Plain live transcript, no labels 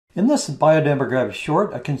In this biodemography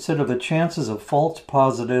short, I consider the chances of false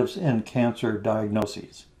positives in cancer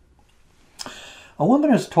diagnoses. A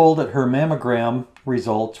woman is told that her mammogram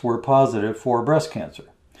results were positive for breast cancer.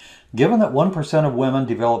 Given that 1% of women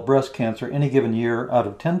develop breast cancer any given year, out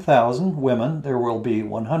of 10,000 women, there will be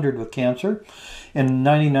 100 with cancer and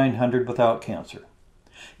 9,900 without cancer.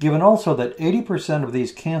 Given also that 80% of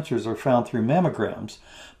these cancers are found through mammograms,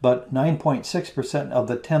 but 9.6% of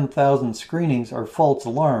the 10,000 screenings are false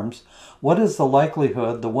alarms, what is the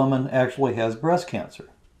likelihood the woman actually has breast cancer?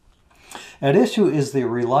 At issue is the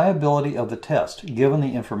reliability of the test, given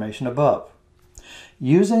the information above.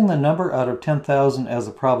 Using the number out of 10,000 as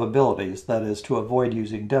the probabilities, that is, to avoid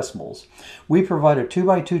using decimals, we provide a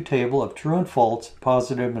 2x2 table of true and false,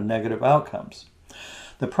 positive and negative outcomes.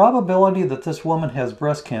 The probability that this woman has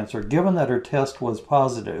breast cancer, given that her test was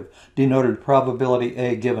positive, denoted probability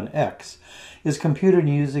A given X, is computed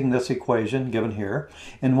using this equation given here,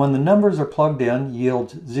 and when the numbers are plugged in,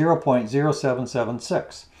 yields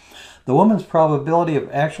 0.0776. The woman's probability of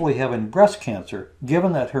actually having breast cancer,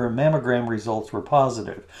 given that her mammogram results were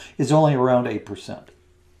positive, is only around 8%.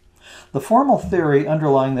 The formal theory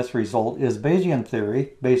underlying this result is Bayesian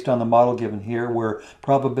theory, based on the model given here, where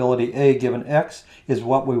probability A given X is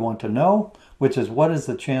what we want to know, which is what is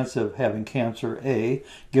the chance of having cancer A,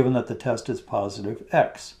 given that the test is positive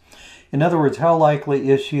X. In other words, how likely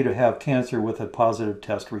is she to have cancer with a positive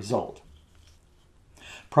test result?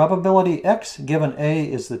 Probability X given A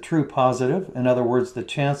is the true positive, in other words, the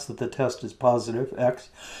chance that the test is positive X,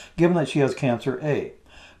 given that she has cancer A.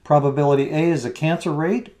 Probability A is the cancer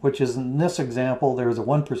rate, which is in this example, there is a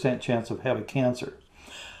 1% chance of having cancer.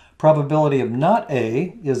 Probability of not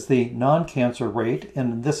A is the non-cancer rate,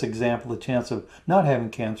 and in this example, the chance of not having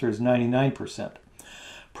cancer is 99%.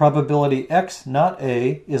 Probability X not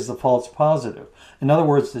A is the false positive. In other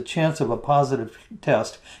words, the chance of a positive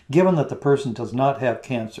test, given that the person does not have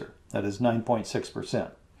cancer, that is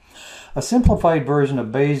 9.6%. A simplified version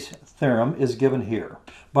of Bayes' theorem is given here.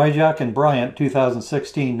 Bijak and Bryant,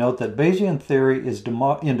 2016, note that Bayesian theory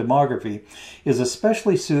in demography is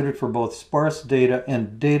especially suited for both sparse data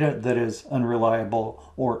and data that is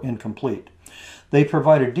unreliable or incomplete. They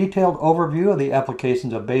provide a detailed overview of the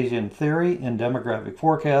applications of Bayesian theory in demographic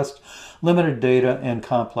forecasts, limited data, and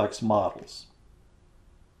complex models.